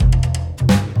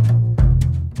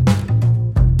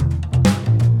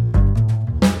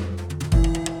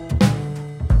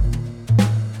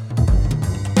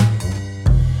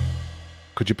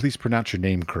Could you please pronounce your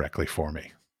name correctly for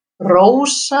me?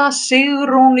 Rósa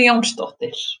Sigrún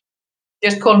Jónsdóttir.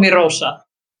 Just call me Rosa.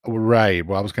 Right.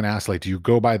 Well, I was going to ask, like, do you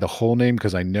go by the whole name?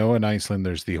 Because I know in Iceland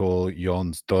there's the whole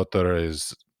Jónsdóttir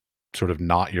is sort of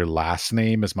not your last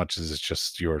name as much as it's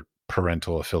just your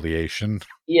parental affiliation.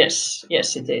 Yes,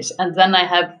 it is. And then I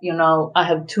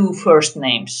have two first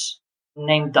names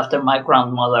named after my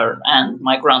grandmother and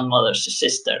my grandmother's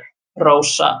sister,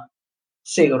 Rosa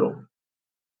Sigru.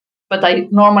 But I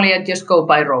just go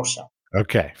by Rosa.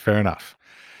 Okay, fair enough.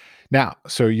 Now,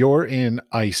 so you're in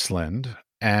Iceland,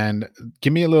 and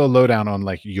give me a little lowdown on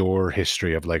like your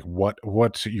history of like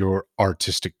what your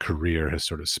artistic career has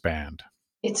sort of spanned.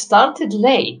 It started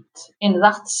late. In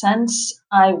that sense,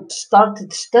 I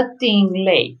started studying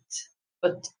late.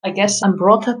 But I guess I'm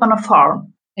brought up on a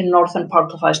farm in northern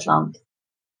part of Iceland.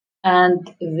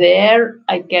 And there,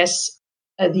 I guess,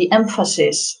 the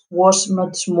emphasis was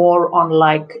much more on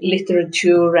like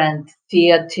literature and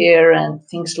theater and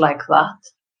things like that.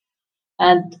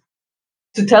 And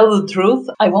to tell the truth,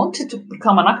 I wanted to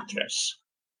become an actress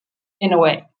in a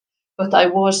way, but I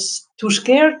was too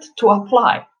scared to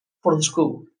apply for the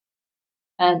school.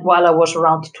 And while I was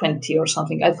around 20 or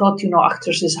something, I thought,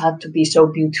 actresses had to be so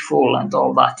beautiful and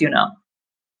all that.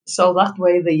 So that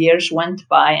way the years went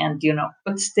by and,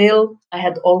 but still I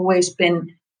had always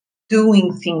been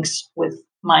doing things with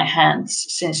my hands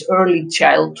since early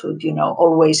childhood,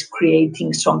 always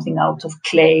creating something out of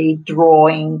clay,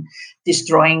 drawing,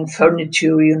 destroying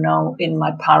furniture, in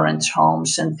my parents'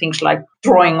 homes and things like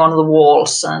drawing on the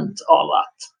walls and all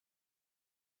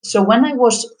that. So when I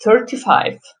was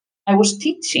 35, I was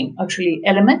teaching actually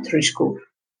elementary school.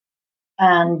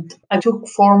 And I took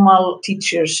formal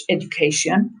teacher's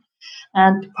education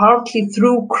and partly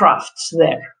through crafts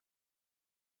there.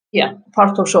 Yeah,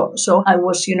 part of so I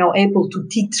was, able to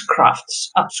teach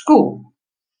crafts at school.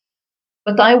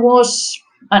 But I was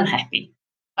unhappy.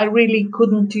 I really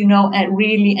couldn't,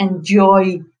 really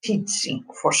enjoy teaching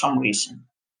for some reason.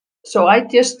 So I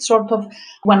just sort of,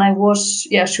 when I was,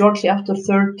 shortly after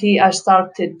 30, I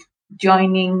started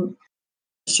joining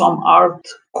some art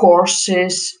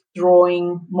courses,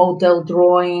 drawing, model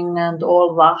drawing and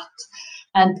all that.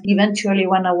 And eventually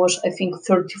when I was, I think,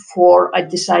 34, I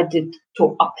decided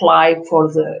to apply for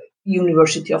the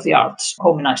University of the Arts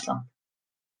home in Iceland.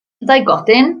 And I got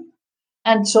in.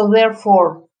 And so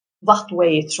therefore, that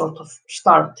way it sort of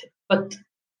started. But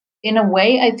in a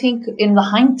way, I think in the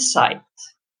hindsight,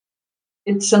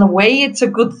 it's a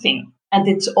good thing. And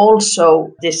it's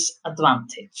also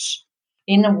disadvantage.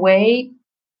 In a way,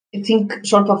 I think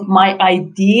sort of my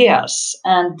ideas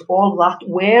and all that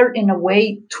were in a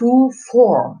way too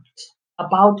formed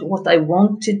about what I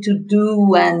wanted to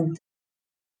do. And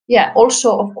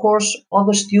also, of course,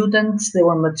 other students, they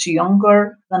were much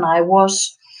younger than I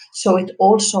was. So it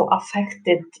also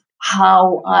affected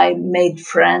how I made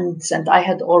friends. And I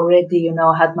had already,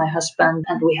 had my husband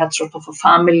and we had sort of a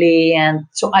family. And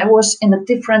so I was in a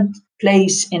different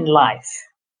place in life.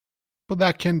 Well,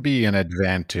 that can be an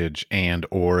advantage and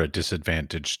or a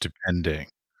disadvantage depending.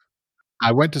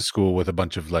 I went to school with a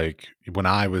bunch of like when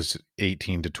I was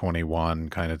 18 to 21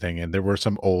 kind of thing, and there were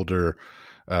some older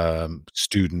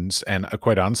students, and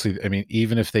quite honestly, I mean,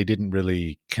 even if they didn't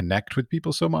really connect with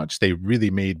people so much, they really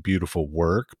made beautiful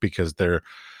work because their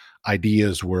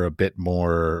ideas were a bit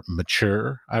more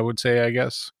mature, I would say, I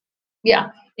guess.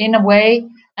 Yeah, in a way.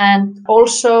 And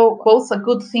also both a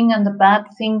good thing and a bad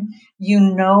thing,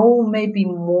 maybe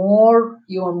more,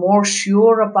 you're more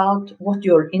sure about what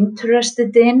you're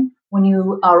interested in when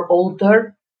you are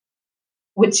older,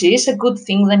 which is a good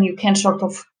thing. Then you can sort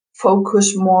of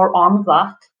focus more on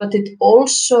that. But it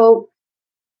also,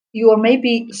 you are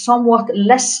maybe somewhat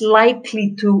less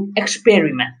likely to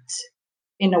experiment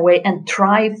in a way and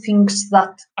try things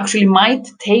that actually might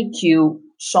take you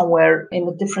somewhere in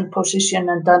a different position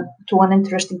and then to an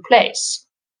interesting place.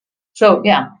 So,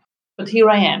 but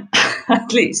here I am,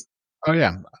 at least. Oh,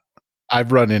 yeah.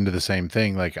 I've run into the same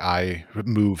thing. Like I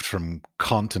moved from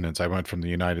continents. I went from the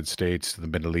United States to the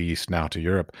Middle East, now to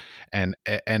Europe. And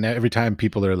every time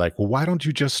people are like, "Well, why don't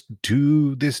you just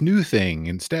do this new thing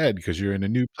instead? Because you're in a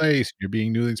new place, you're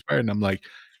being newly inspired." And I'm like,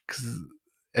 'cause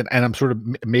and I'm sort of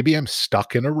maybe I'm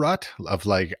stuck in a rut of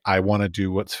like I want to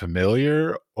do what's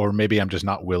familiar, or maybe I'm just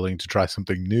not willing to try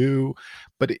something new.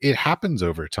 But it happens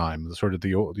over time. The sort of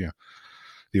the old,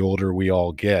 the older we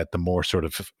all get, the more sort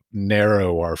of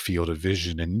narrow our field of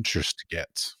vision and interest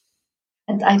gets.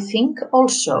 And I think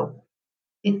also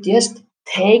it just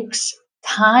takes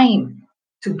time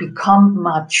to become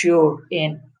mature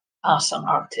in as an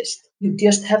artist. You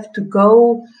just have to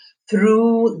go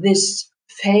through this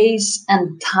phase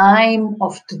and time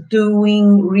of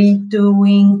doing,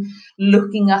 redoing,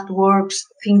 looking at works,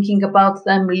 thinking about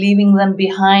them, leaving them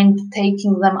behind,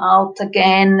 taking them out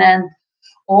again, and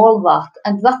all that.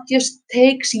 And that just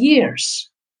takes years.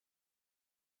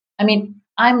 I mean,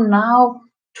 I'm now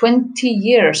 20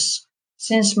 years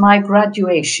since my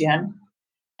graduation.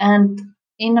 And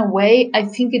in a way, I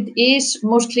think it is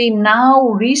mostly now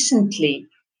recently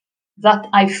that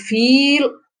I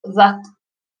feel that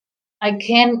I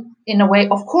can, in a way,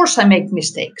 of course, I make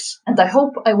mistakes. And I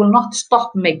hope I will not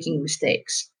stop making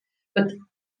mistakes. But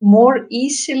more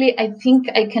easily, I think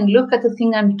I can look at the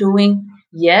thing I'm doing.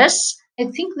 Yes, I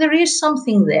think there is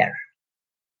something there.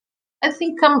 I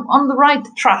think I'm on the right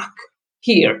track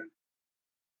here.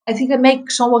 I think I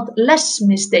make somewhat less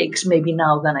mistakes maybe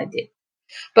now than I did.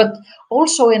 But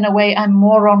also, in a way, I'm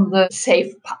more on the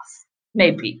safe path,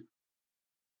 maybe,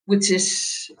 which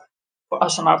is for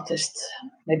us an artist,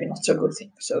 maybe not so good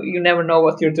thing. So you never know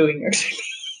what you're doing, actually.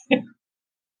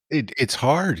 It's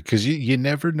hard because you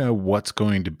never know what's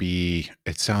going to be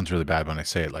it sounds really bad when I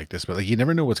say it like this, but, like, you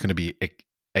never know what's gonna be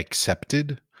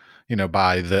accepted,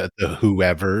 by the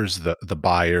whoever's, the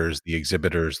buyers, the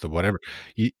exhibitors, the whatever.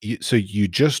 So you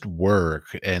just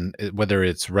work, and, whether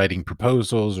it's writing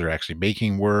proposals or actually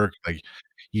making work, like,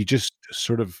 you just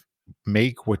sort of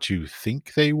make what you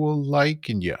think they will like,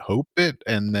 and you hope it,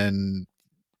 and then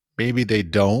maybe they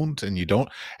don't, and you don't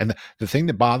and the thing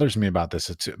that bothers me about this,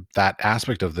 it's that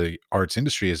aspect of the arts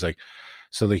industry is like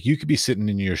so, like, you could be sitting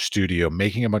in your studio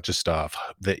making a bunch of stuff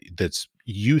that's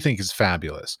you think is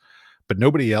fabulous, but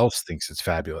nobody else thinks it's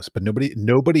fabulous, but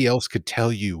nobody else could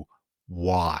tell you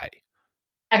why.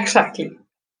 Exactly.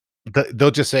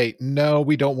 They'll just say, "No,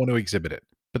 we don't want to exhibit it."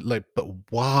 But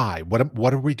why?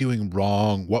 What are we doing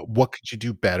wrong? What could you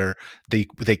do better? They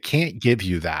can't give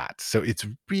you that. So it's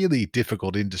really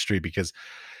difficult industry because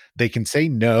they can say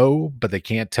no, but they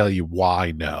can't tell you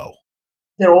why no.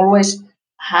 There always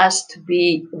has to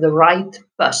be the right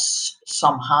buzz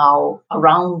somehow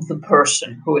around the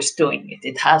person who is doing it.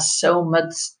 It has so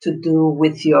much to do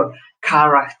with your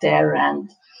character and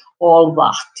all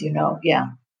that.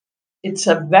 Yeah. It's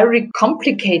a very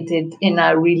complicated in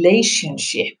a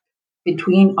relationship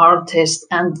between artist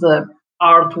and the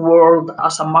art world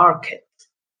as a market.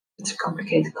 It's a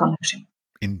complicated connection.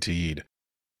 Indeed.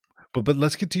 But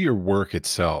let's get to your work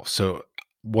itself. So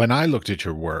when I looked at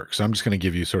your work, so I'm just gonna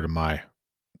give you sort of my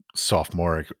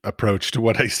sophomoric approach to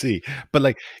what I see. But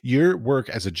like your work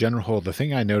as a general whole, the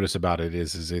thing I notice about it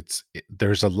is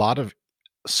there's a lot of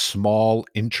small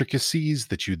intricacies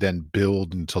that you then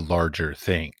build into larger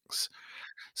things.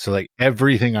 So like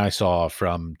everything I saw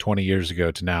from 20 years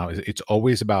ago to now, it's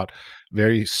always about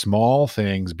very small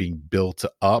things being built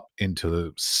up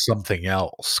into something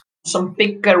else. Some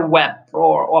bigger web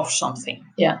or of something.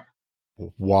 Yeah,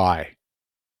 Why?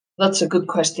 that's a good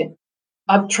question.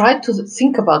 I've tried to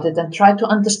think about it and try to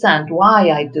understand why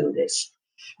I do this.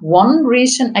 One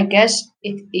reason, I guess,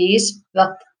 it is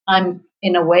that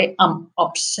in a way, I'm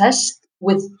obsessed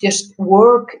with just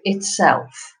work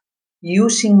itself,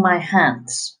 using my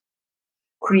hands,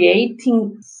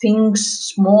 creating things,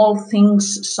 small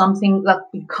things, something that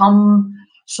become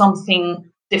something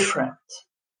different.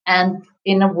 And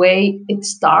in a way, it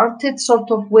started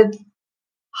sort of with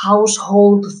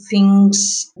household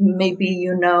things, maybe,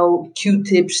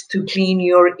 Q-tips to clean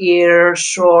your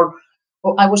ears, or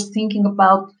I was thinking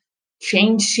about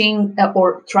changing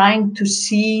or trying to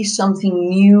see something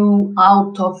new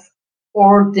out of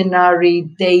ordinary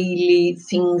daily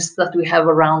things that we have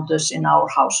around us in our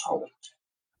household.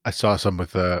 I saw some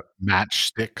with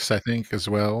matchsticks, I think, as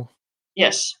well.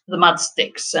 Yes, the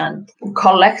matchsticks and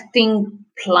collecting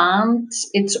plants.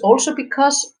 It's also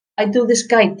because I do this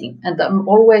guiding and I'm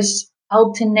always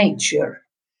out in nature.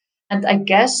 And I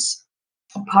guess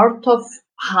a part of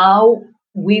how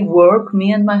we work,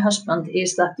 me and my husband,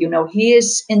 is that, he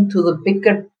is into the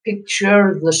bigger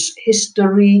picture, the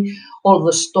history, all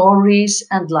the stories,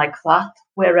 and like that.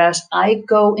 Whereas I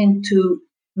go into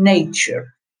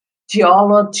nature,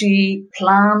 geology,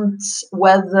 plants,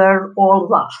 weather, all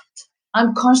that.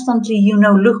 I'm constantly,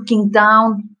 looking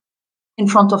down in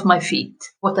front of my feet,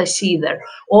 what I see there.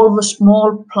 All the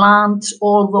small plants,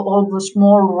 all the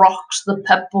small rocks, the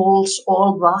pebbles,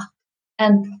 all that.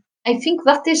 And I think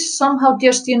that is somehow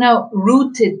just,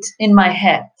 rooted in my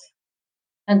head.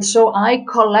 And so I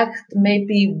collect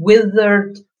maybe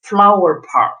withered flower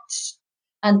parts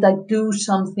and I do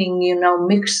something,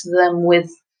 mix them with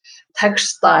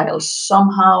textiles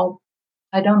somehow.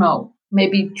 I don't know,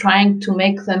 maybe trying to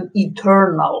make them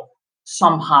eternal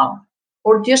somehow,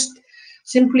 or just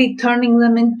simply turning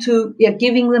them into, yeah,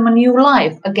 giving them a new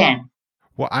life again.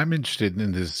 Well, I'm interested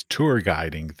in this tour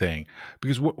guiding thing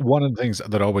because one of the things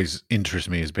that always interests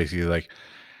me is basically like,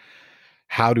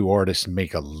 how do artists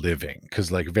make a living?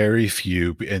 Because like very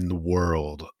few in the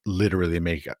world literally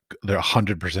make their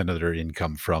 100% of their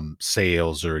income from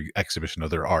sales or exhibition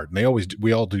of their art, and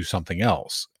we all do something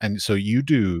else. And so you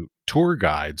do tour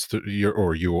guides,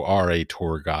 or you are a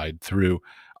tour guide through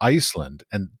Iceland,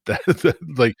 and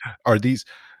like, are these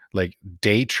like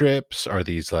day trips? Are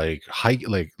these like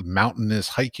mountainous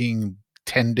hiking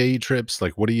 10-day trips?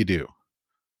 Like, what do you do?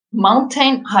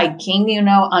 Mountain hiking,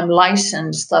 I'm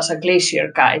licensed as a glacier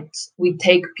guide. We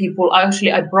take people,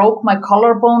 actually, I broke my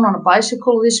collarbone on a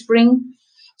bicycle this spring.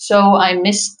 So I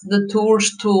missed the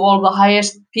tours to all the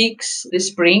highest peaks this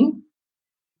spring,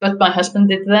 but my husband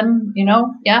did them,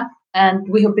 yeah. And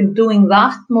we have been doing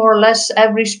that more or less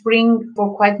every spring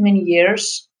for quite many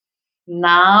years.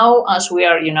 Now, as we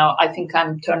are, I think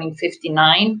I'm turning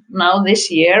 59 now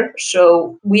this year.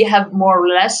 So we have more or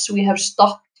less, we have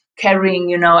stopped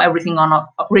carrying, everything on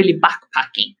a really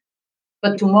backpacking.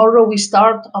 But tomorrow we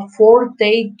start a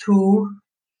 4-day tour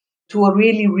to a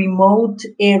really remote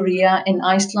area in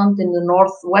Iceland, in the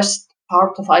northwest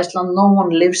part of Iceland. No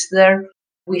one lives there.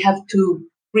 We have to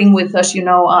bring with us,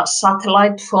 a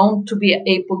satellite phone to be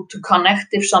able to connect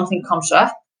if something comes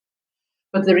up.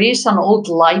 But there is an old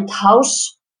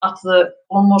lighthouse at the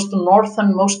almost the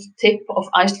northernmost tip of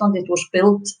Iceland. It was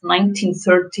built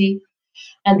 1930,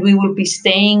 and we will be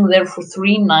staying there for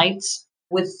 3 nights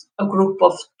with a group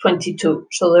of 22.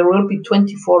 So there will be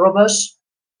 24 of us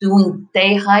doing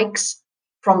day hikes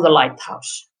from the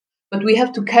lighthouse. But we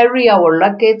have to carry our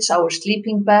luggage, our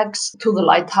sleeping bags to the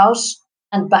lighthouse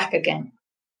and back again.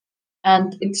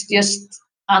 And it's just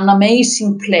an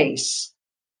amazing place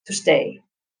to stay.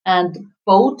 And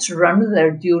boats run there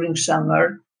during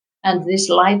summer. And this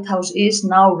lighthouse is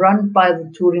now run by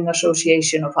the Touring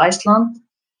Association of Iceland.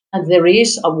 And there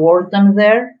is a warden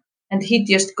there. And he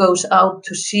just goes out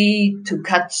to sea to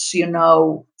catch,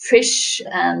 fish.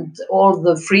 And all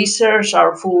the freezers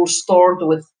are full stored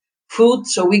with food.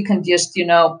 So we can just,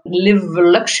 live a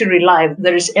luxury life.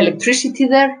 There is electricity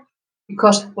there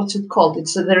because what's it called?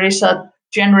 There is a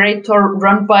generator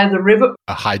run by the river.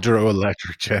 A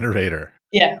hydroelectric generator.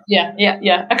 Yeah,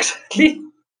 exactly.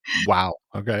 Wow.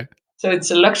 Okay. So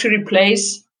it's a luxury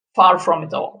place, far from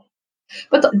it all.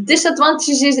 But the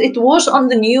disadvantage is it was on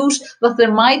the news that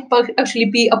there might actually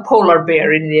be a polar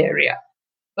bear in the area.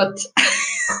 But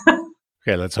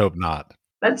Okay, let's hope not.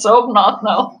 let's hope not,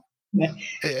 no.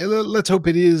 Let's hope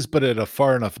it is, but at a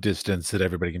far enough distance that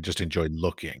everybody can just enjoy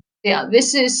looking. Yeah,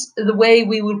 this is the way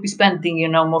we will be spending,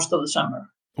 most of the summer.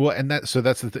 Well, and that's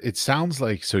it sounds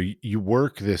like so you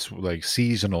work this like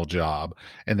seasonal job,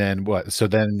 and then what? So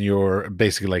then you're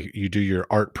basically like you do your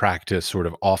art practice sort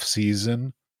of off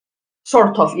season.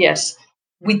 Sort of, yes.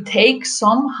 We take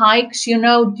some hikes,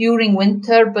 during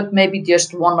winter, but maybe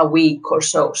just one a week or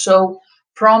so. So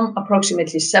from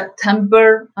approximately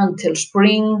September until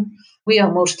spring, we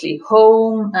are mostly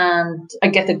home and I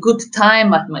get a good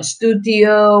time at my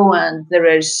studio and there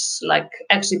is like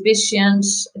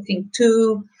exhibitions, I think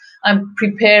two. I'm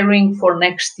preparing for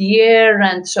next year.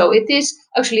 And so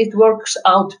it works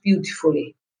out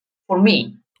beautifully for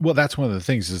me. Well, that's one of the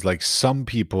things is like some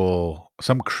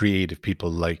creative people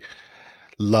like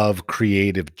love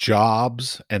creative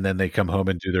jobs, and then they come home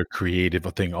and do their creative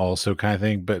thing also kind of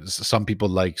thing. But some people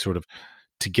like sort of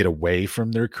to get away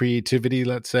from their creativity,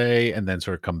 let's say, and then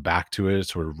sort of come back to it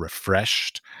sort of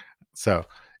refreshed. So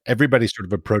everybody sort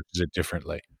of approaches it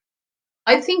differently.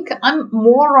 I think I'm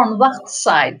more on that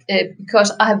side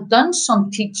because I have done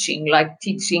some teaching, like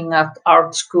teaching at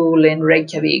art school in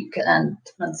Reykjavik and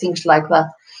things like that.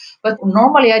 But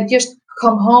normally I just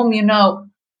come home,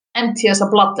 empty as a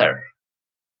bladder.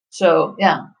 So,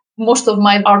 yeah, most of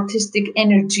my artistic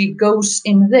energy goes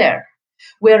in there.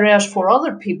 Whereas for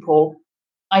other people,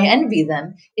 I envy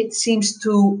them. It seems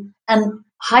to and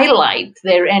highlight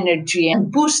their energy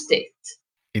and boost it.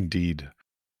 Indeed.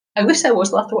 I wish I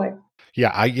was that way.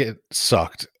 Yeah, I get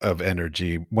sucked of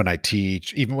energy when I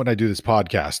teach, even when I do this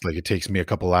podcast, like, it takes me a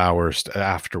couple hours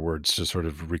afterwards to sort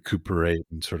of recuperate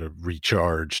and sort of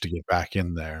recharge to get back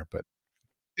in there, but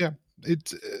yeah,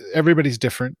 it's everybody's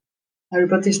different.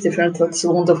 Everybody's different. That's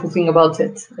the wonderful thing about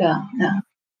it. Yeah, yeah.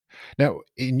 Now,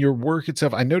 in your work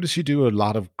itself, I notice you do a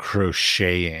lot of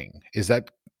crocheting. Is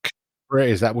that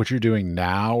what you're doing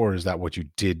now, or is that what you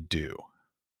did do?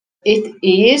 It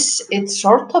is. It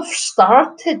sort of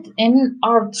started in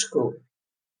art school,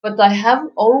 but I have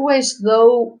always,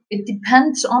 though, it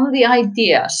depends on the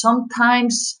idea.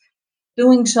 Sometimes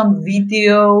doing some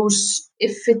videos,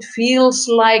 if it feels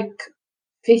like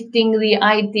fitting the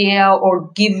idea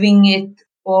or giving it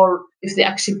or if the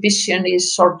exhibition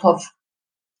is sort of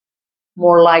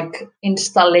more like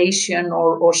installation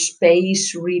or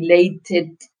space related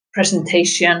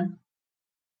presentation,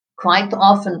 quite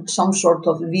often some sort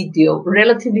of video,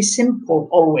 relatively simple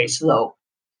always though,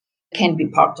 can be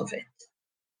part of it.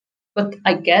 But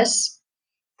I guess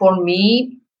for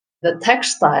me, the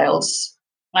textiles,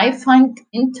 I find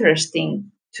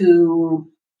interesting to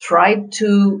try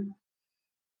to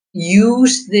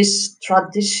use this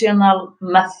traditional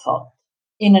method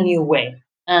in a new way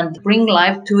and bring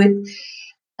life to it.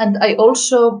 And I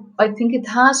think it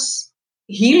has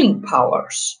healing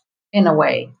powers in a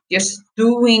way, just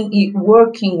doing it,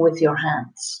 working with your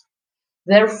hands.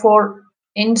 Therefore,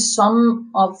 in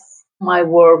some of my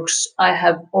works, I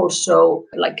have also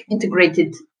like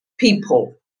integrated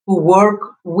people who work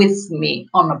with me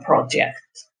on a project.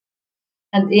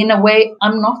 And in a way,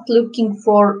 I'm not looking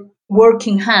for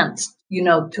working hands,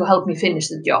 to help me finish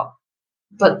the job.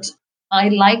 But I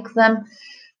like them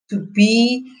to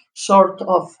be sort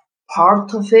of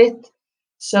part of it.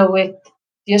 So it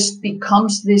just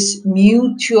becomes this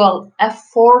mutual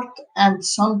effort. And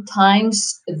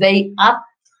sometimes they add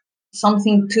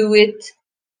something to it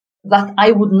that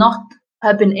I would not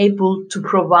have been able to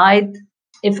provide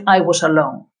if I was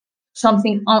alone.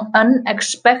 Something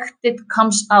unexpected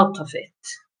comes out of it.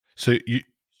 So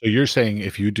you're saying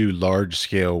if you do large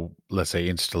scale, let's say,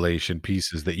 installation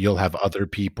pieces, that you'll have other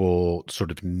people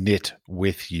sort of knit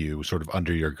with you, sort of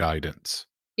under your guidance?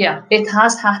 Yeah, it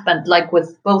has happened like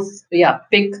with both,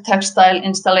 big textile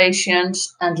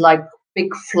installations and like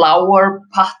big flower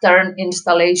pattern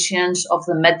installations of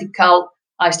the medical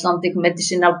Icelandic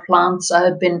medicinal plants I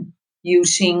have been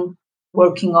using,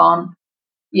 working on.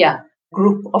 Yeah,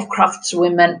 group of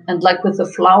craftswomen. And like with the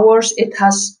flowers, it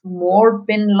has more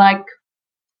been like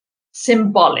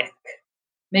symbolic.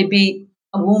 Maybe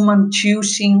a woman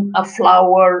choosing a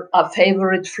flower, a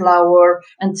favorite flower,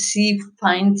 and she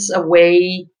finds a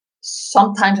way.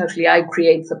 Sometimes actually I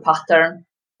create the pattern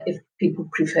if people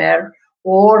prefer,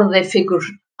 or they figure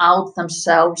out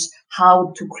themselves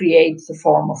how to create the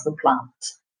form of the plant.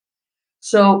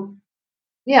 So,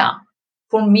 yeah,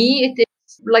 for me, it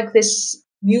is like this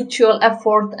mutual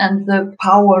effort and the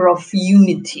power of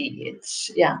unity.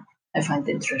 I find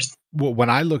it interesting. Well, when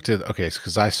I looked at, okay,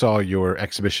 because I saw your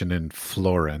exhibition in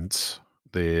Florence,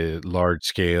 the large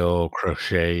scale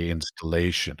crochet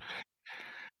installation.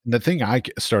 The thing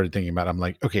started thinking about, I'm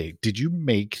like, okay, did you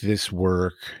make this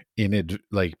work in it?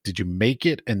 Like, did you make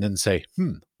it and then say,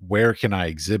 where can I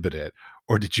exhibit it?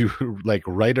 Or did you like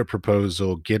write a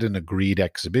proposal, get an agreed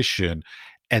exhibition,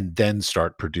 and then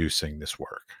start producing this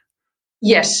work?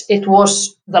 Yes, it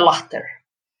was the latter.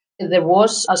 There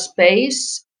was a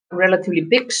space, a relatively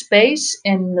big space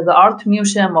in the Art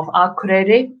Museum of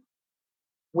Akureyri,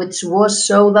 which was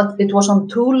so that it was on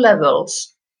two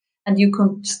levels and you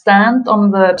could stand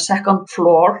on the second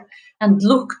floor and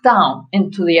look down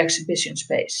into the exhibition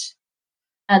space.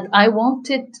 And I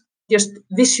wanted just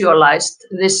visualized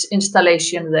this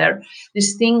installation there,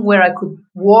 this thing where I could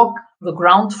walk the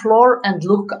ground floor and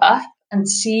look up and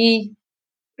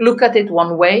look at it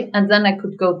one way, and then I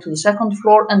could go to the second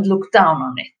floor and look down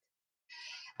on it.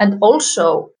 And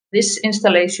also, this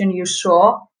installation you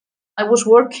saw, I was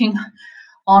working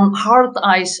on hard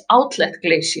ice outlet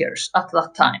glaciers at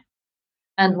that time.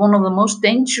 And one of the most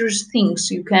dangerous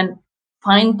things you can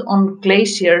find on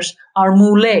glaciers are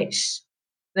moulées.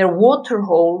 They're water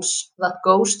holes that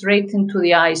go straight into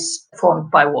the ice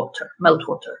formed by water,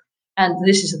 meltwater. And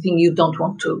this is a thing you don't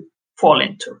want to fall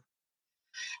into.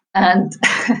 And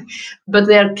but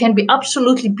there can be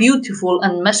absolutely beautiful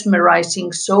and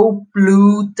mesmerizing, so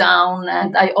blue down.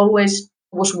 And I always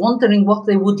was wondering what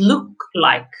they would look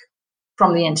like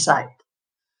from the inside.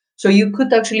 So you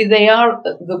could actually, they are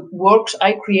the works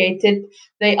I created,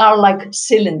 they are like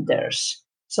cylinders.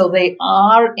 So they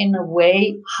are in a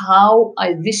way how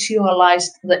I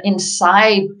visualized the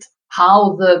inside,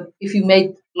 if you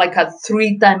made like a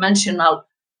 3-dimensional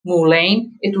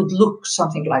moulin, it would look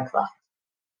something like that.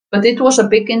 But it was a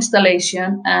big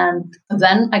installation. And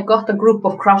then I got a group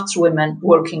of craftswomen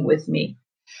working with me.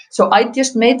 So I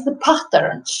just made the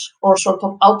patterns or sort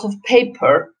of out of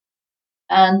paper.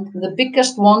 And the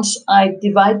biggest ones, I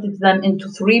divided them into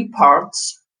 3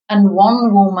 parts, and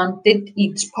one woman did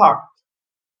each part,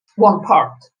 one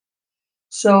part.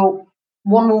 So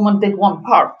one woman did one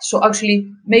part. So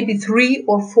actually, maybe 3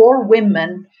 or 4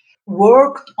 women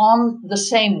worked on the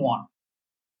same one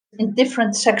in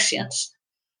different sections.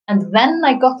 And then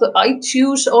I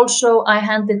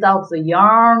handed out the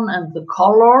yarn and the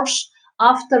colors.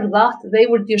 After that, they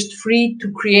were just free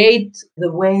to create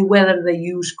the way, whether they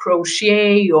use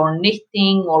crochet or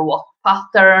knitting or what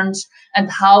patterns, and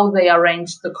how they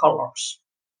arranged the colors.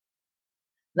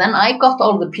 Then I got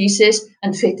all the pieces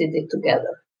and fitted it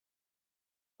together.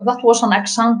 That was an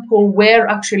example where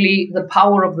actually the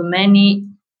power of the many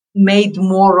made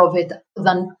more of it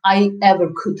than I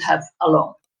ever could have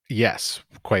alone. Yes,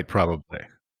 quite probably.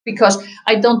 Because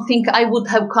I don't think I would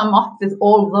have come up with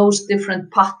all those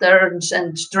different patterns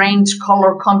and strange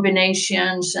color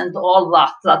combinations and all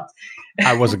that.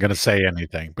 I wasn't gonna say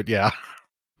anything, but yeah.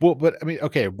 Well, but I mean,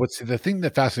 okay, what's the thing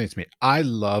that fascinates me, I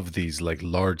love these, like,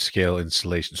 large scale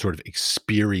installations, sort of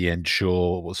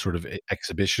experiential sort of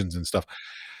exhibitions and stuff.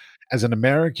 As an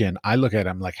American, I look at it,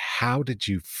 I'm like, "How did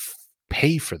you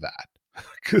pay for that?"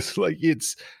 Because like,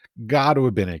 it's got to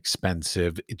have been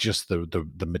expensive, just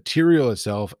the material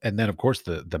itself, and then, of course,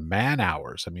 the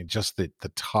man-hours. I mean, just the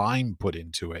time put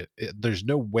into it. There's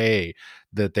no way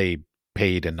that they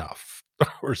paid enough,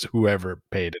 or whoever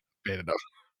paid enough.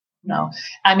 No,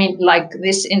 I mean, like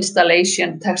this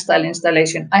installation, textile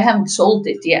installation, I haven't sold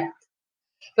it yet,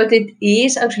 but it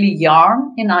is actually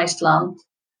yarn in Iceland.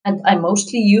 And I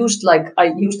used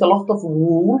a lot of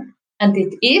wool, and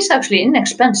it is actually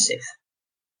inexpensive.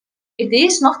 It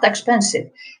is not expensive.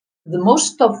 The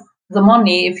most of the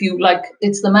money, if you like,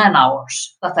 it's the man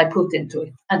hours that I put into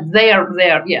it. And they are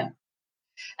there, yeah.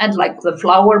 And like the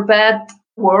flower bed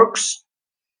works,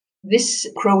 this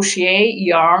crochet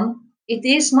yarn, it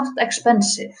is not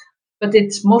expensive, but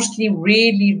it's mostly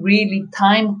really, really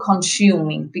time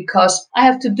consuming because I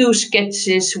have to do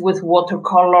sketches with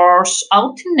watercolors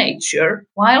out in nature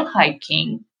while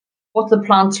hiking, what the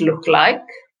plants look like.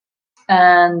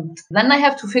 And then I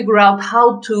have to figure out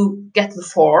how to get the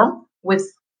form with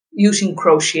using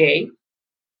crochet.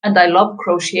 And I love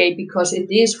crochet because it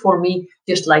is for me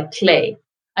just like clay.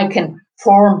 I can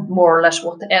form more or less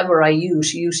whatever I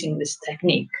use using this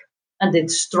technique. And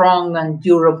it's strong and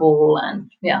durable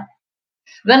and yeah.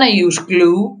 Then I use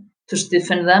glue to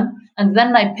stiffen them and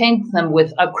then I paint them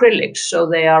with acrylics so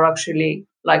they are actually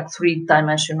like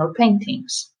three-dimensional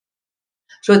paintings.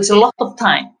 So it's a lot of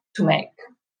time to make.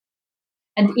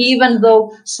 And even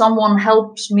though someone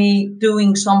helps me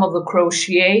doing some of the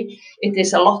crochet, it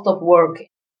is a lot of work.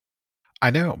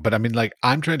 I know, but I mean, like,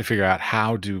 I'm trying to figure out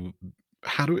how do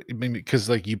I mean, because,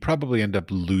 like, you probably end up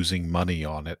losing money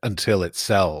on it until it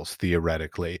sells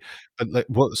theoretically, but, like,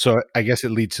 well, so I guess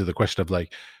it leads to the question of,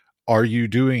 like, are you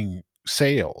doing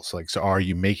sales? Like, so are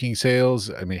you making sales?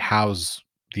 I mean, how's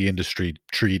the industry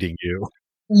treating you?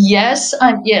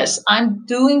 I'm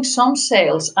doing some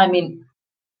sales. I mean,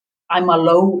 I'm a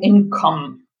low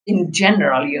income in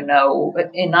general,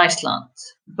 in Iceland,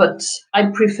 but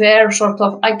I prefer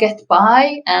I get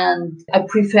by and I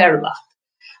prefer that.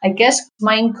 I guess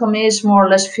my income is more or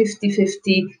less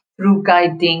 50-50 through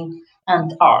guiding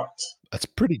and art. That's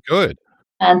pretty good.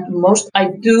 And most I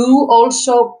do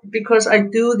also because I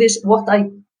do this, what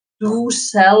I do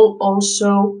sell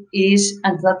also is,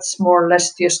 and that's more or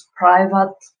less just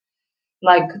private,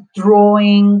 like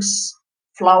drawings,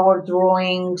 flower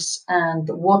drawings, and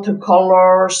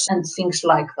watercolors and things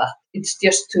like that. It's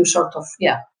just to sort of,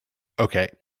 yeah, Okay.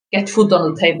 get food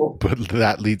on the table. But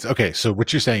that leads okay, so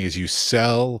what you're saying is you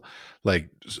sell, like,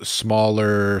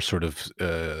 smaller sort of,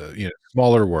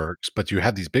 smaller works, but you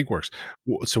have these big works.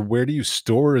 So where do you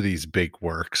store these big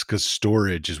works? Because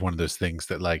storage is one of those things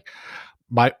that, like,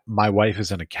 my wife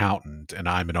is an accountant and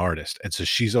I'm an artist, and so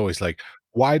she's always like,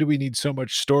 "Why do we need so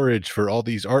much storage for all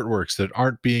these artworks that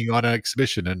aren't being on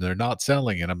exhibition and they're not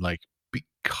selling?" And I'm like,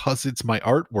 "Because it's my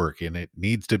artwork and it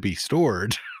needs to be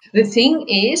stored." The thing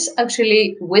is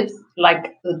actually with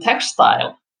like the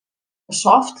textile,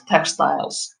 soft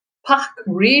textiles pack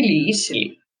really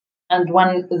easily. And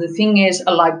when the thing is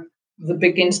like the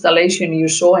big installation you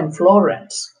saw in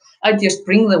Florence, I just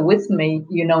bring them with me,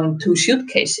 in two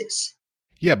suitcases.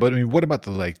 Yeah, but I mean, what about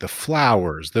the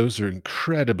flowers? Those are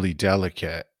incredibly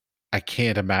delicate. I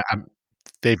can't imagine.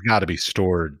 They've gotta be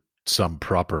stored some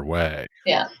proper way.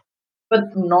 Yeah.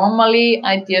 But normally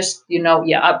I just,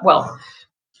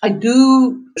 I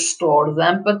do store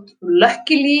them, but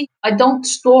luckily I don't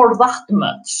store that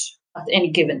much at any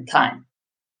given time.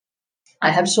 I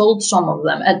have sold some of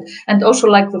them. And also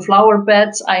like the flower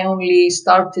beds, I only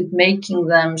started making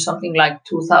them something like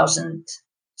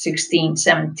 2016,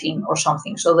 17 or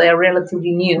something. So they are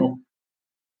relatively new.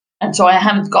 And so I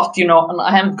haven't got,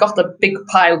 I haven't got a big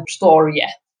pile store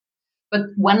yet. But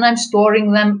when I'm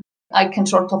storing them, I can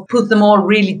sort of put them all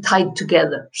really tight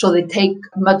together. So they take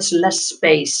much less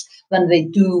space than they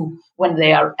do when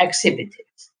they are exhibited.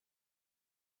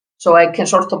 So I can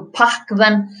sort of pack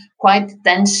them quite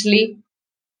densely.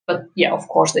 But yeah, of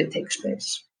course, they take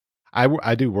space.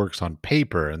 I do works on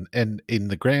paper, and in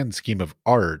the grand scheme of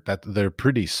art, that they're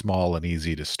pretty small and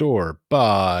easy to store,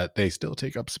 but they still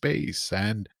take up space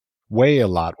and weigh a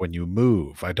lot when you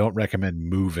move. I don't recommend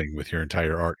moving with your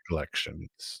entire art collection.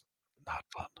 It's not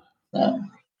fun. Uh,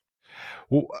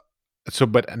 Well, so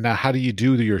but now how do you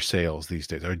do your sales these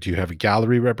days? Or do you have a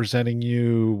gallery representing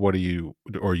you? What are you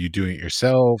or are you doing it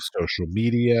yourself, social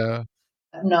media?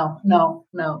 no, no,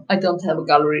 no. I don't have a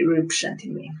gallery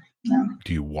representing me. No.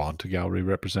 Do you want a gallery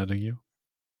representing you?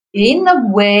 In a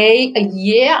way,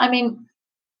 yeah. I mean,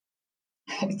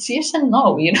 it's yes and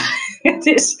no. You know, it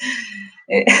is.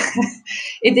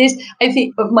 It is. I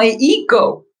think my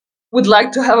ego would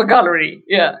like to have a gallery.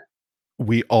 Yeah,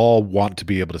 We all want to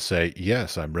be able to say,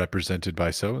 "Yes, I'm represented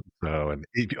by so and so," and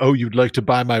if "Oh, you'd like to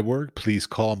buy my work? Please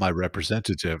call my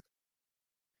representative."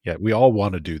 Yeah, we all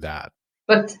wanna do that.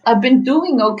 but I've been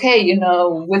doing okay. You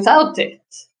know, without it,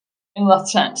 in that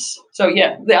sense. So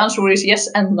yeah, the answer is yes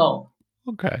and no.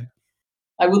 Okay.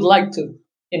 I would like to,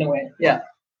 in a way. Yeah,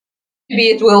 maybe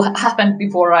it will happen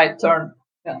before I turn.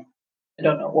 Yeah, I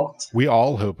don't know what. We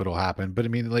all hope it'll happen, but I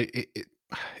mean, like,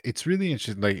 it's really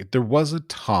interesting, like, there was a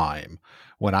time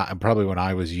when probably when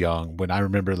I was young, when I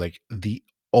remember, like, the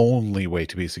only way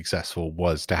to be successful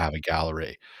was to have a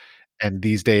gallery, and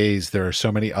these days, there are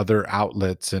so many other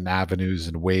outlets and avenues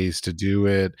and ways to do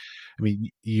it. I mean,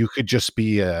 you could just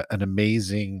be an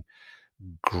amazing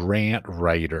grant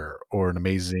writer or an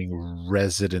amazing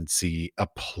residency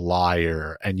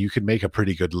applier, and you can make a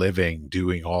pretty good living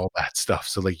doing all that stuff.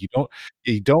 So, like, you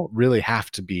don't really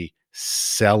have to be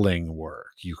selling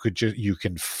work. You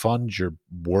can fund your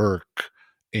work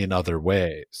in other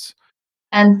ways.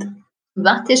 And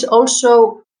that is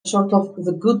also sort of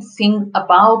the good thing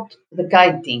about the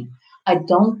guiding. I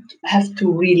don't have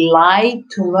to rely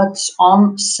too much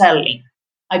on selling.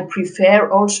 I prefer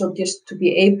also just to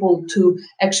be able to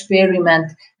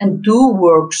experiment and do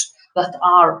works that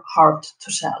are hard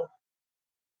to sell.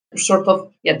 Sort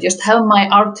of, yeah, just have my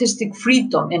artistic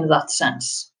freedom in that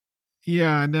sense.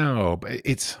 Yeah, I know, but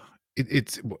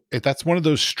that's one of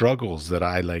those struggles that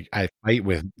I fight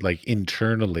with, like,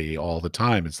 internally all the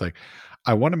time. It's like,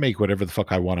 I wanna make whatever the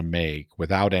fuck I wanna make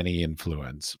without any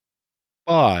influence,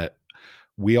 but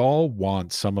we all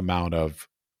want some amount of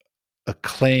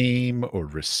acclaim or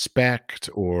respect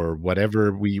or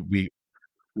whatever we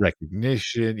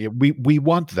recognition. Yeah, we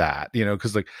want that,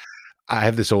 because like, I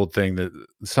have this old thing that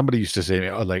somebody used to say,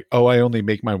 oh, like, "Oh, I only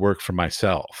make my work for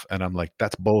myself," and I'm like,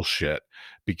 "That's bullshit,"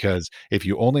 because if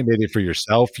you only made it for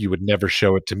yourself, you would never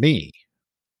show it to me.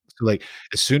 So, like,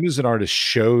 as soon as an artist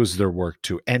shows their work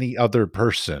to any other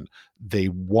person, they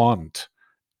want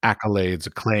accolades,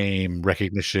 acclaim,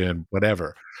 recognition,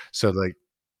 whatever. So, like,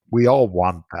 we all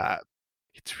want that.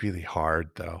 It's really hard,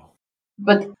 though.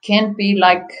 But can be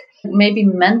like maybe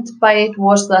meant by it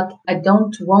was that I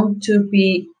don't want to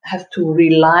be have to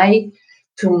rely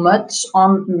too much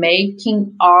on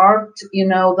making art,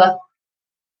 that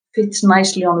fits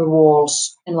nicely on the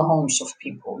walls in the homes of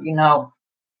people,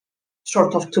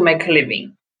 sort of to make a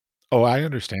living. Oh, I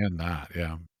understand that,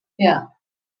 yeah. Yeah.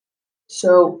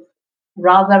 So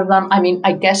rather than, I mean,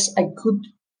 I guess I could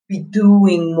be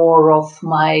doing more of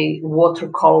my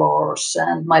watercolors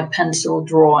and my pencil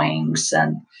drawings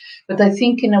but I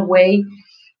think in a way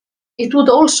it would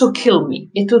also kill me.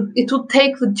 It would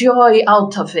take the joy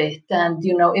out of it. And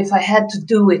if I had to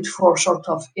do it for sort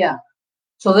of, yeah.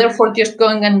 So therefore just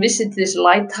going and visit this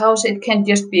lighthouse, it can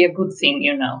just be a good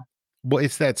thing. Well,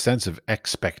 it's that sense of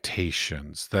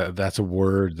expectations. That's a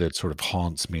word that sort of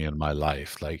haunts me in my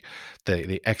life. Like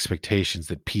the expectations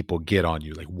that people get on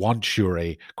you. Like once you're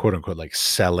a quote unquote like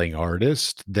selling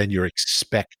artist, then you're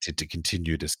expected to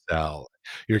continue to sell.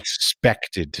 You're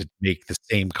expected to make the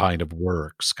same kind of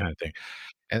works, kind of thing.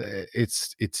 And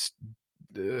it's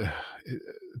uh,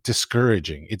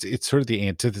 discouraging. It's sort of the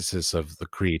antithesis of the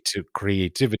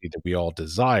creativity that we all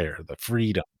desire, the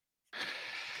freedom.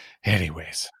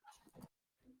 Anyways,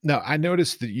 now, I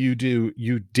noticed that you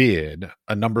did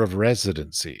a number of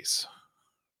residencies.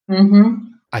 Hmm.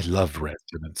 I love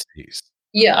residencies.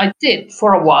 Yeah, I did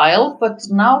for a while, but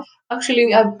now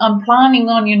actually I'm planning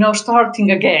on,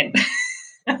 starting again,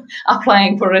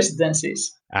 applying for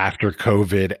residencies. After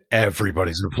COVID,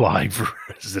 everybody's applying for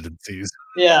residencies.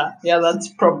 Yeah, yeah, that's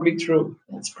probably true.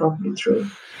 That's probably true.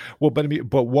 Well, but I mean,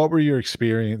 but what were your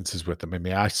experiences with them? I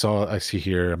mean, I see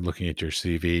here, I'm looking at your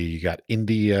CV, you got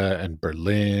India and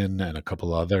Berlin and a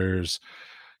couple others.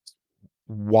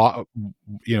 What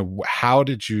how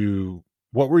did you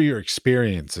what were your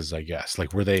experiences, I guess?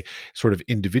 Like, were they sort of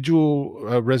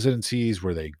individual, residencies?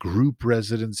 Were they group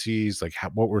residencies? Like,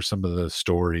 what were some of the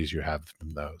stories you have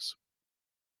from those?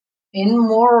 In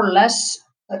more or less,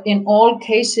 in all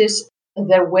cases,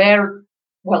 there were,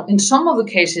 well, in some of the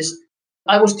cases,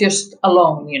 I was just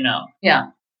alone, Yeah.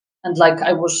 And like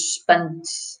I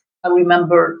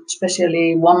remember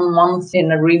especially 1 month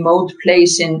in a remote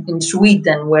place in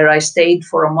Sweden where I stayed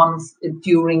for a month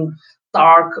during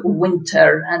dark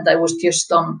winter, and I was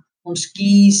just on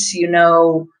skis,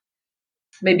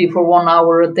 maybe for 1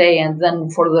 hour a day, and then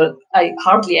I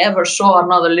hardly ever saw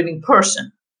another living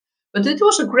person. But it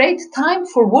was a great time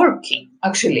for working,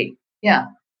 actually. Yeah.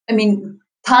 I mean,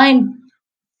 time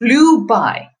flew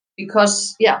by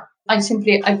because, yeah, I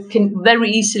can very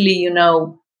easily,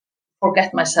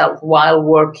 forget myself while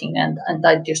working, and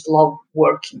I just love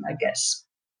working, I guess.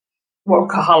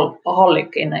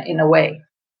 Workaholic in a way.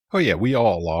 Oh, yeah, we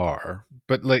all are,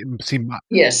 but, like, see, my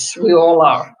Yes, we all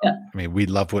are. Yeah. I mean, we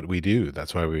love what we do,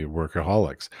 that's why we're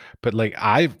workaholics, but, like,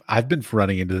 I've been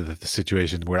running into the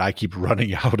situation where I keep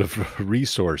running out of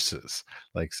resources,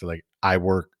 like, I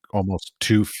work almost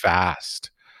too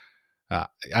fast. Uh,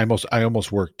 I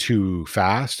almost work too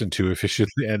fast and too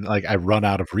efficiently, and, like, I run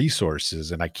out of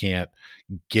resources, and I can't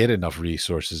get enough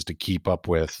resources to keep up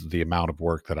with the amount of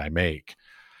work that I make.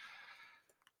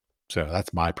 So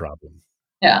that's my problem.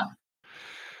 Yeah.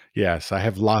 Yes, I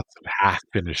have lots of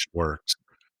half-finished works.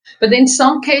 But in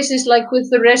some cases, like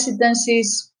with the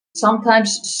residencies,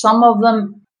 sometimes some of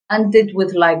them ended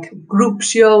with like group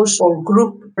shows or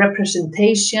group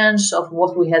representations of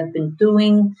what we had been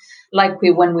doing, like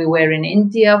when we were in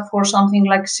India for something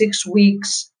like 6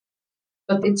 weeks.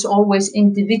 But it's always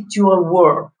individual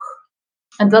work.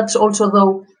 And that's also,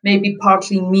 though, maybe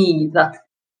partly me that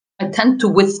I tend to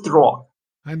withdraw.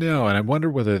 I know, and I wonder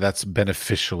whether that's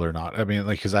beneficial or not. I mean,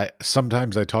 like, because I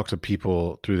sometimes I talk to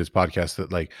people through this podcast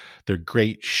that, like, they're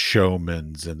great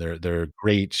showmans and they're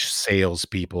great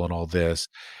salespeople and all this,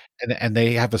 and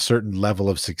they have a certain level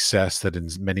of success that in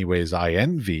many ways I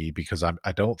envy because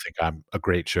I don't think I'm a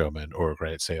great showman or a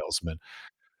great salesman,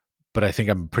 but I think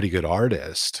I'm a pretty good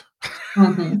artist.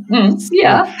 So,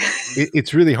 Yeah.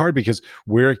 it's really hard because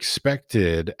we're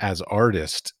expected as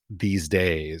artists these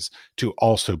days to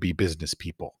also be business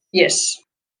people, Yes.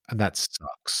 and that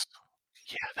sucks.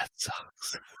 Yeah, that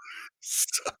sucks.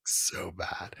 Sucks so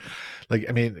bad. Like,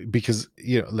 I mean, because,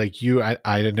 like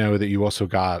I know that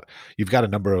you've got a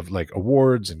number of, like,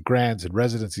 awards and grants and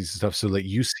residencies and stuff, so, like,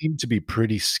 you seem to be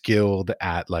pretty skilled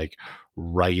at, like,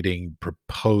 writing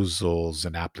proposals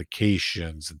and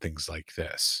applications and things like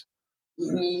this.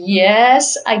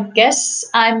 Yes, I guess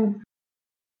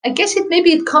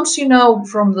it comes,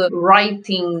 from the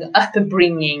writing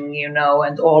upbringing, and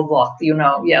all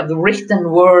that, Yeah, the written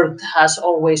word has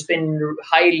always been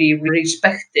highly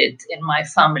respected in my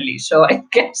family. So I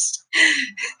guess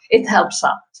it helps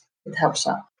out. It helps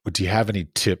out. But do you have any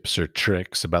tips or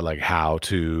tricks about, like, how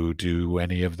to do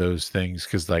any of those things?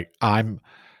 Because, like, I'm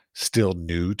still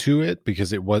new to it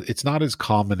because it's not as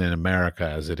common in America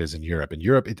as it is in Europe. In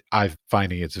Europe, I'm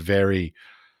finding it's very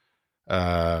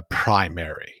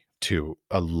primary to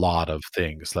a lot of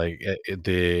things. Like,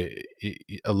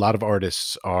 a lot of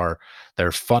artists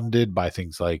they're funded by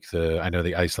things like I know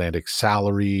the Icelandic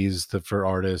salaries for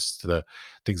artists, the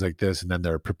things like this, and then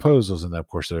there are proposals, and then of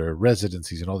course there are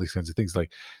residencies and all these kinds of things.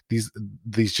 Like, these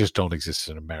these just don't exist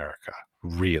in America,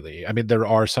 really. I mean, there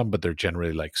are some, but they're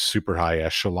generally like super high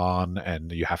echelon,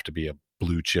 and you have to be a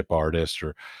blue chip artist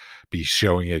or be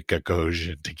showing at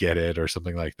Gagosian to get it or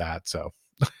something like that. So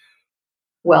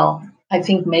Well, I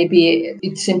think maybe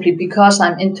it's simply because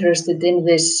I'm interested in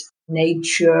this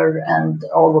nature and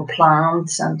all the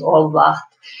plants and all that.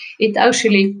 It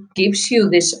actually gives you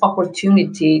this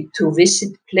opportunity to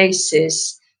visit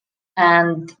places,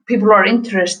 and people are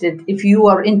interested. If you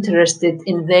are interested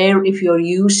if you're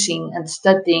using and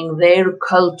studying their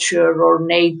culture or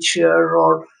nature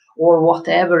or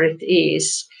whatever it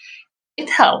is, it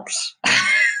helps.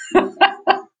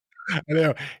 I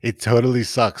know. It totally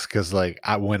sucks because, like,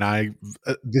 when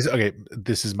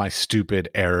this is my stupid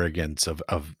arrogance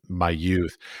of my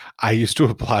youth. I used to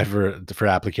apply for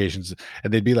applications,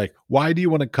 and they'd be like, "Why do you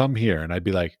wanna come here?" And I'd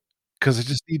be like, "'Cause I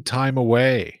just need time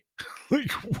away."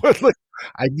 Like, what? Like,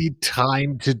 I need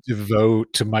time to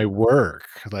devote to my work.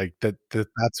 Like,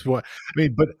 that's what I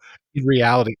mean, but in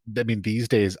reality, I mean, these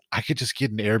days, I could just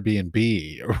get an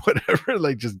Airbnb or whatever,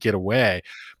 like, just get away.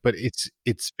 But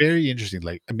it's very interesting,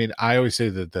 like, I mean, I always say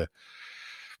that the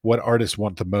what artists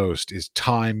want the most is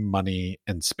time, money,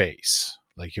 and space.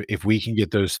 Like, if we can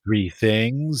get those 3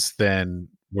 things, then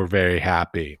we're very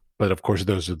happy. But, of course,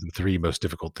 those are the 3 most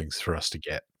difficult things for us to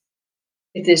get.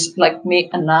 It is like me,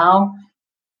 and now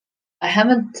I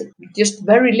haven't just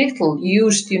very little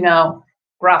used,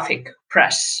 graphic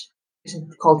press.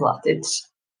 Isn't it called that? It's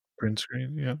Print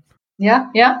screen, yeah. Yeah,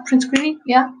 yeah, print screening.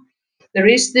 Yeah, there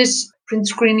is this print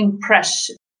screening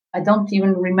press. I don't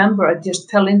even remember. It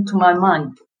just fell into my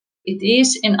mind. It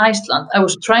is in Iceland. I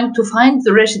was trying to find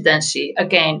the residency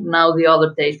again now the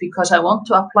other days because I want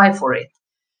to apply for it.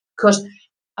 Because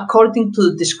according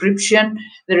to the description,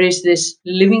 there is this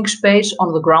living space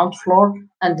on the ground floor,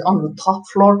 and on the top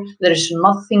floor, there is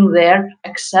nothing there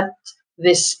except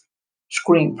this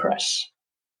screen press.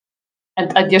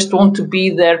 And I just want to be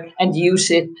there and use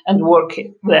it and work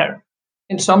it there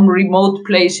in some remote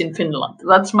place in Finland.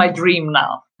 That's my dream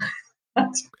now.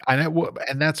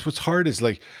 And that's what's hard is,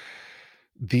 like,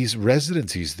 these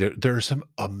residencies, there are some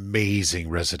amazing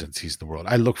residencies in the world.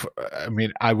 I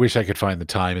mean, I wish I could find the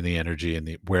time and the energy and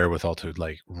the wherewithal to,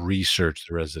 like, research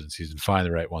the residencies and find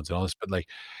the right ones and all this, but, like,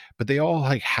 but they all,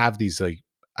 like, have these, like,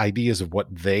 ideas of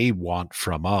what they want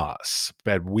from us,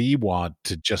 but we want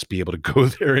to just be able to go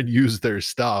there and use their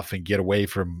stuff and get away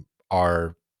from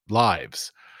our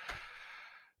lives.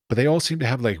 But they all seem to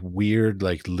have, like, weird,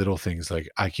 like, little things, like,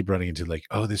 I keep running into, like,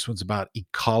 "Oh, this one's about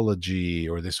ecology,"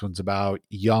 or, "This one's about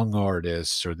young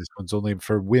artists," or, "This one's only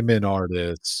for women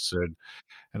artists," and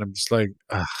I'm just like,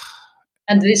 "Ugh."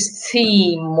 And this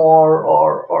theme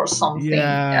or something.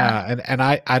 Yeah. Yeah, and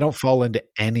I don't fall into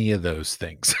any of those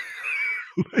things.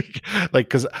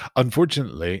 Because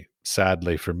unfortunately,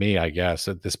 sadly for me, I guess,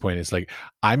 at this point, it's like,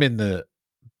 I'm in the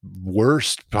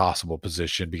worst possible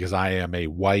position because I am a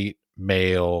white,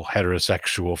 male,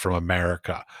 heterosexual from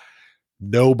America.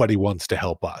 Nobody wants to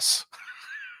help us.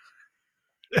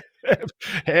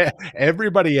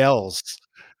 Everybody else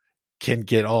can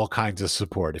get all kinds of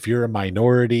support. If you're a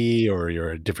minority or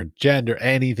you're a different gender,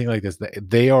 anything like this,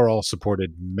 they are all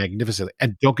supported magnificently.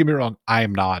 And don't get me wrong, I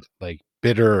am not, like,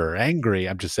 bitter or angry.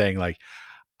 I'm just saying, like,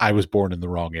 I was born in the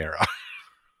wrong era.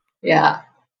 Yeah.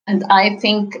 And I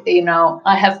think,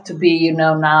 I have to be,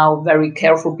 now very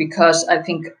careful because I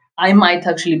think I might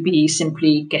actually be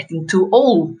simply getting too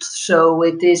old. So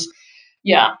it is,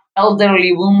 yeah,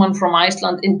 elderly woman from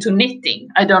Iceland into knitting.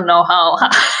 I don't know how,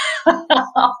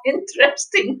 how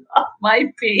interesting that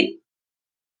might be.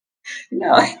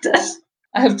 It does.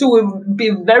 I have to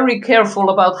be very careful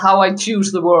about how I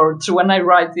choose the words when I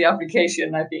write the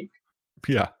application, I think.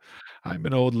 Yeah. I'm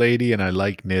an old lady and I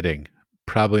like knitting.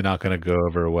 Probably not gonna go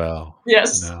over well.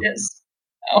 Yes, No. yes.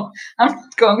 No,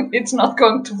 it's not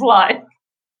going to fly.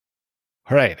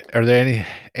 Alright. Are there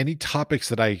any topics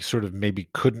that I sort of maybe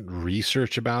couldn't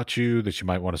research about you that you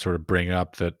might wanna sort of bring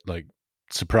up that, like,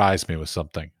 surprised me with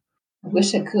something? I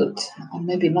wish I could.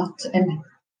 Maybe not. And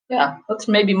yeah, that's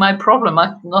maybe my problem.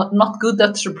 I'm not good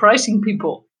at surprising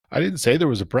people. I didn't say there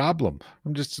was a problem.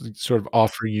 I'm just, like, sort of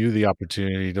offering you the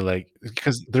opportunity to, like,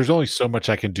 because there's only so much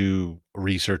I can do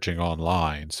researching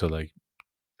online, so, like,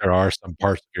 there are some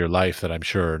parts of your life that I'm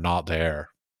sure are not there.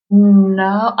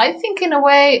 No, I think in a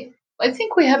way, I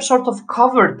think we have sort of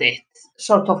covered it.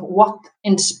 Sort of what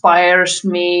inspires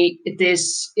me. It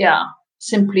is, yeah,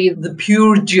 simply the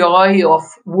pure joy of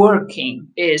working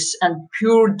is and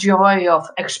pure joy of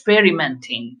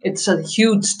experimenting. It's a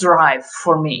huge drive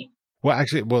for me. Well,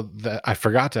 actually, I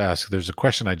forgot to ask. There's a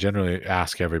question I generally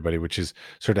ask everybody, which is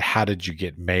sort of how did you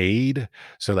get made?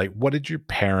 So, like, what did your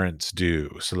parents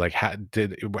do? So, like,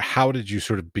 how did you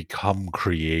sort of become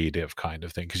creative, kind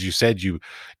of thing? Because you said you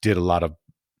did a lot of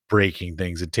breaking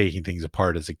things and taking things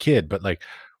apart as a kid, but, like,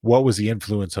 what was the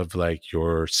influence of, like,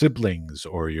 your siblings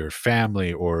or your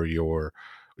family or your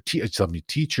some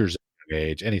teachers at your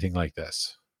age, anything like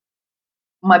this?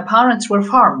 My parents were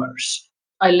farmers.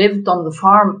 I lived on the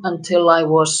farm until I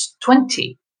was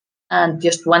 20 and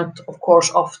just went, of course,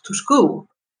 off to school.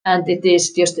 And it is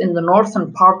just in the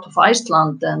northern part of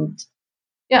Iceland and,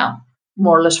 yeah,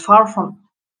 more or less far from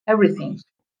everything.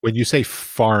 When you say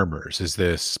farmers, is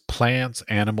this plants,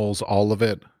 animals, all of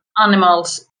it?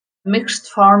 Animals, mixed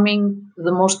farming,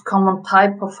 the most common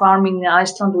type of farming in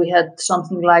Iceland. We had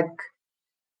something like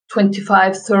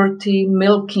 25, 30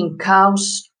 milking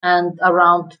cows and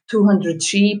around 200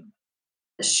 sheep,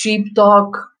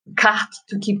 sheepdog, cat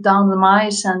to keep down the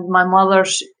mice, and my mother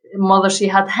she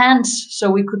had hens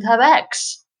so we could have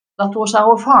eggs. That was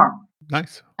our farm.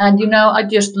 Nice. And I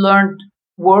just learned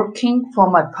working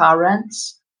for my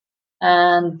parents,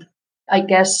 and I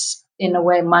guess in a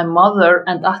way my mother,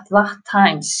 and at that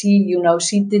time she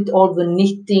did all the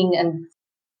knitting, and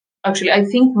actually I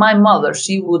think my mother,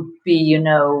 she would be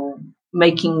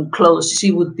making clothes.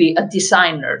 She would be a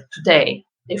designer today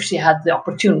if she had the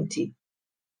opportunity.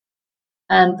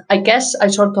 And I guess I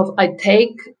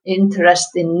take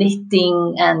interest in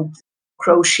knitting and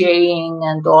crocheting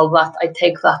and all that. I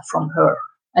take that from her.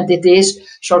 And it is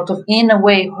sort of in a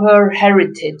way her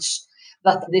heritage.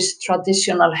 that this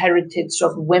traditional heritage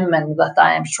of women that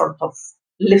I am sort of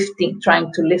lifting,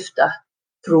 trying to lift up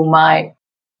through my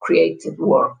creative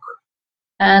work.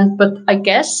 But I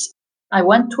guess I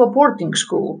went to a boarding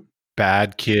school.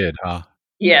 Bad kid, huh?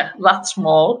 Yeah, that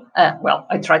small. Well,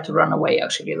 I tried to run away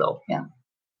actually, though. Yeah.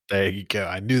 There you go.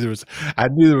 I knew there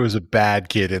was a bad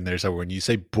kid in there somewhere. When you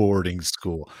say boarding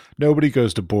school, nobody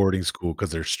goes to boarding school because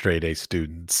 'cause they're straight A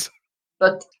students.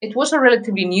 But it was a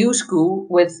relatively new school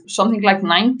with something like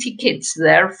 90 kids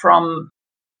there from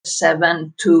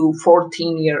 7 to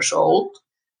 14 years old.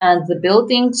 And the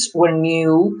buildings were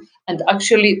new. And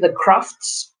actually, the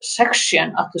crafts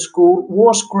section at the school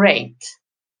was great.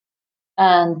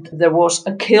 And there was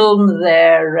a kiln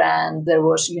there, and there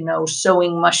was,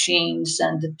 sewing machines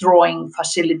and drawing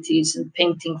facilities and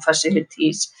painting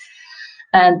facilities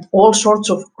and all sorts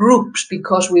of groups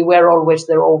because we were always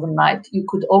there overnight. You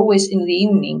could always in the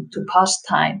evening to pass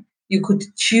time, you could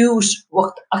choose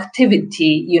what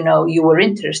activity, you were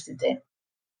interested in.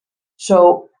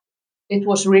 So it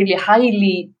was really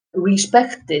highly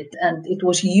respected and it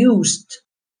was used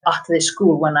at the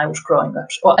school when I was growing up.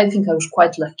 So I think I was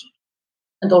quite lucky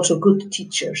and also good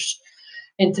teachers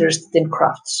interested in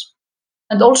crafts.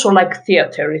 And also like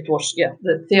theater, it was,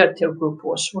 the theater group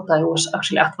was what I was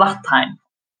actually at that time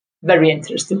very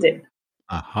interested in.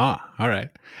 Uh-huh, alright.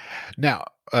 Now,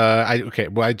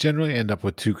 I generally end up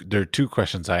with 2 there are 2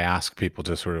 questions I ask people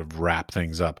to sort of wrap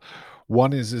things up.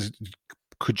 One is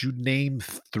could you name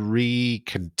 3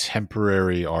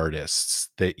 contemporary artists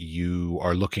that you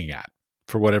are looking at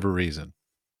for whatever reason?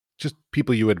 Just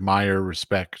people you admire,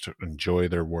 respect, enjoy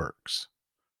their works.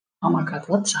 Oh my God,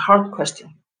 that's a hard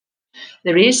question.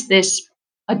 There is this,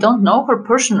 I don't know her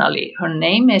personally. Her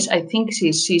name is, I think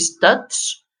she's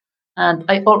Dutch, and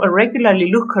I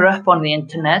regularly look her up on the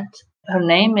internet. Her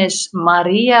name is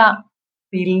Maria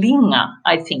Bilinga,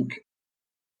 I think.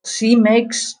 She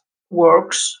makes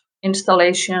works,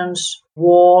 installations,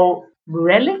 wall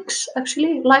relics,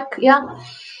 actually,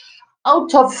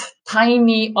 out of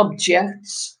tiny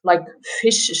objects like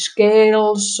fish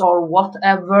scales or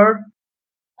whatever.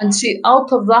 And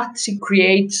out of that, she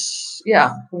creates,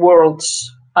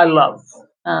 worlds I love.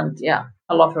 And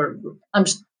I love her. I'm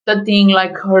studying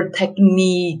like her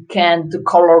technique and the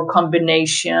color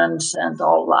combinations and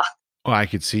all that. Well, I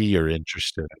could see you're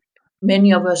interested.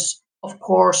 Many of us, of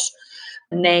course,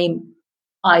 name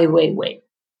Ai Weiwei.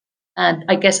 And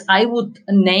I guess I would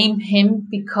name him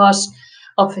because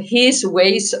of his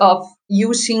ways of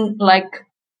using like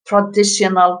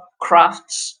traditional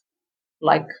crafts,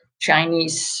 like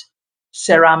Chinese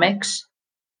ceramics,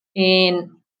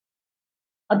 in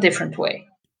a different way.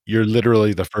 You're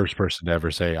literally the first person to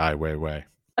ever say "Ai Weiwei."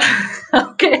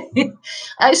 Okay.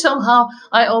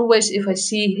 I always, if I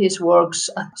see his works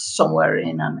somewhere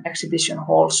in an exhibition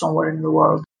hall somewhere in the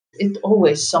world, it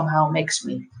always somehow makes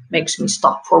me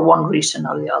stop for one reason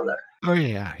or the other. Oh,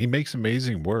 yeah, he makes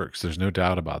amazing works, there's no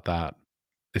doubt about that.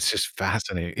 It's just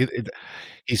fascinating.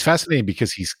 He's fascinating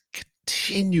because he's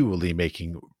continually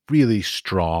making really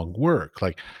strong work,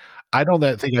 like, I don't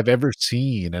think I've ever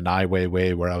seen an Ai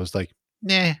Weiwei where I was like,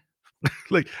 "Nah."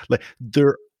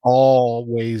 They're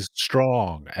always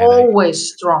strong, and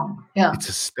Always strong. Yeah. it's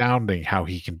astounding how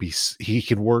he can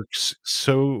work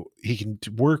he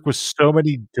can work with so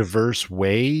many diverse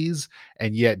ways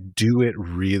and yet do it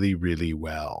really, really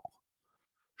well.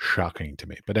 Shocking to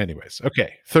me. But anyways,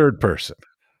 okay, 3rd person.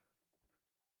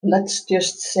 Let's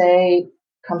just say,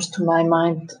 comes to my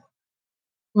mind,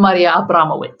 Maria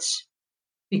Abramovich,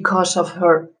 because of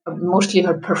mostly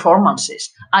her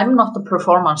performances. I'm not a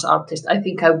performance artist. I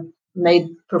think I've made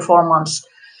performance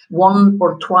one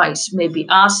or twice, maybe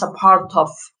as a part of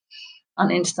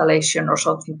an installation or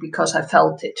something, because I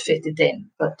felt it fitted in.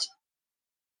 But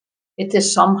it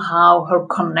is somehow her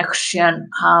connection,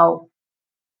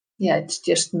 it's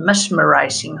just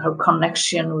mesmerizing, her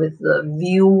connection with the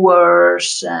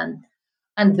viewers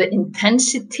and the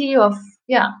intensity of,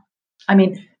 I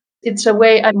mean, it's a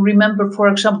way I remember, for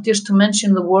example, just to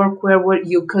mention the work where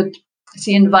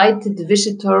she invited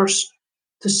visitors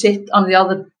to sit on the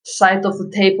other side of the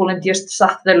table and just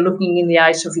sat there looking in the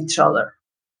eyes of each other.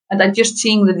 And I just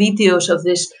seeing the videos of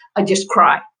this, I just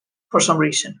cry for some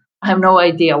reason. I have no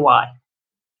idea why.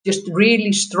 Just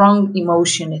really strong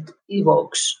emotion it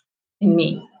evokes in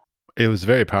me. It was a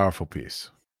very powerful piece.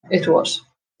 It was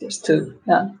just too,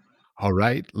 yeah. All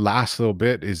right, last little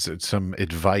bit is some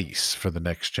advice for the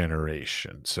next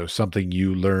generation. So something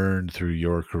you learned through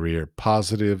your career,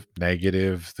 positive,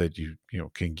 negative, that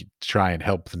can try and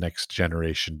help the next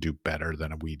generation do better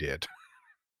than we did.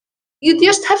 You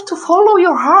just have to follow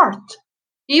your heart,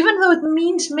 even though it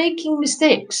means making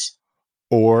mistakes.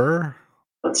 Or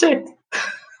That's it.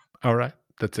 All right.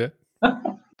 That's it.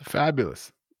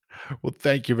 Fabulous. Well,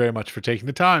 thank you very much for taking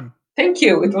the time. Thank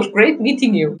you. It was great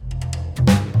meeting you.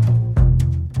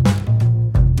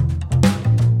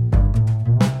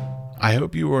 I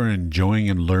hope you are enjoying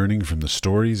and learning from the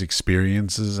stories,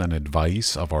 experiences, and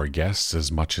advice of our guests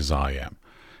as much as I am.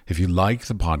 If you like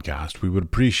the podcast, we would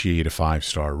appreciate a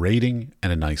 5-star rating,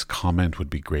 and a nice comment would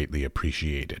be greatly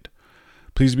appreciated.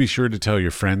 Please be sure to tell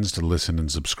your friends to listen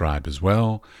and subscribe as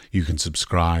well. You can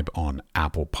subscribe on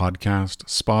Apple Podcast,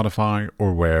 Spotify,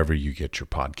 or wherever you get your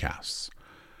podcasts.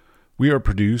 We are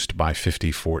produced by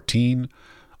 5014.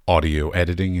 Audio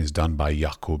editing is done by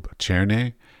Jakub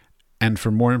Czerne. And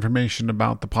for more information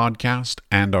about the podcast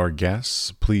and our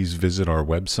guests, please visit our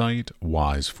website,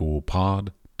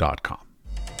 wisefoolpod.com.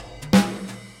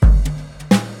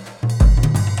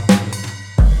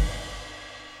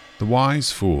 The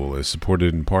Wise Fool is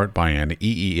supported in part by an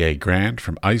EEA grant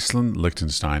from Iceland,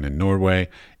 Liechtenstein, and Norway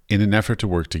in an effort to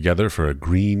work together for a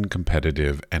green,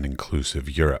 competitive, and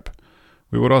inclusive Europe.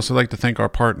 We would also like to thank our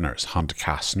partners, Hunt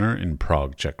Kastner in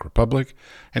Prague, Czech Republic,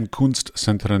 and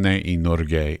Kunstsentrene i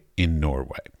Norge in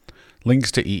Norway.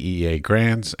 Links to EEA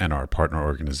grants and our partner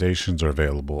organizations are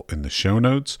available in the show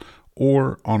notes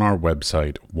or on our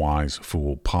website,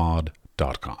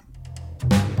 wisefoolpod.com.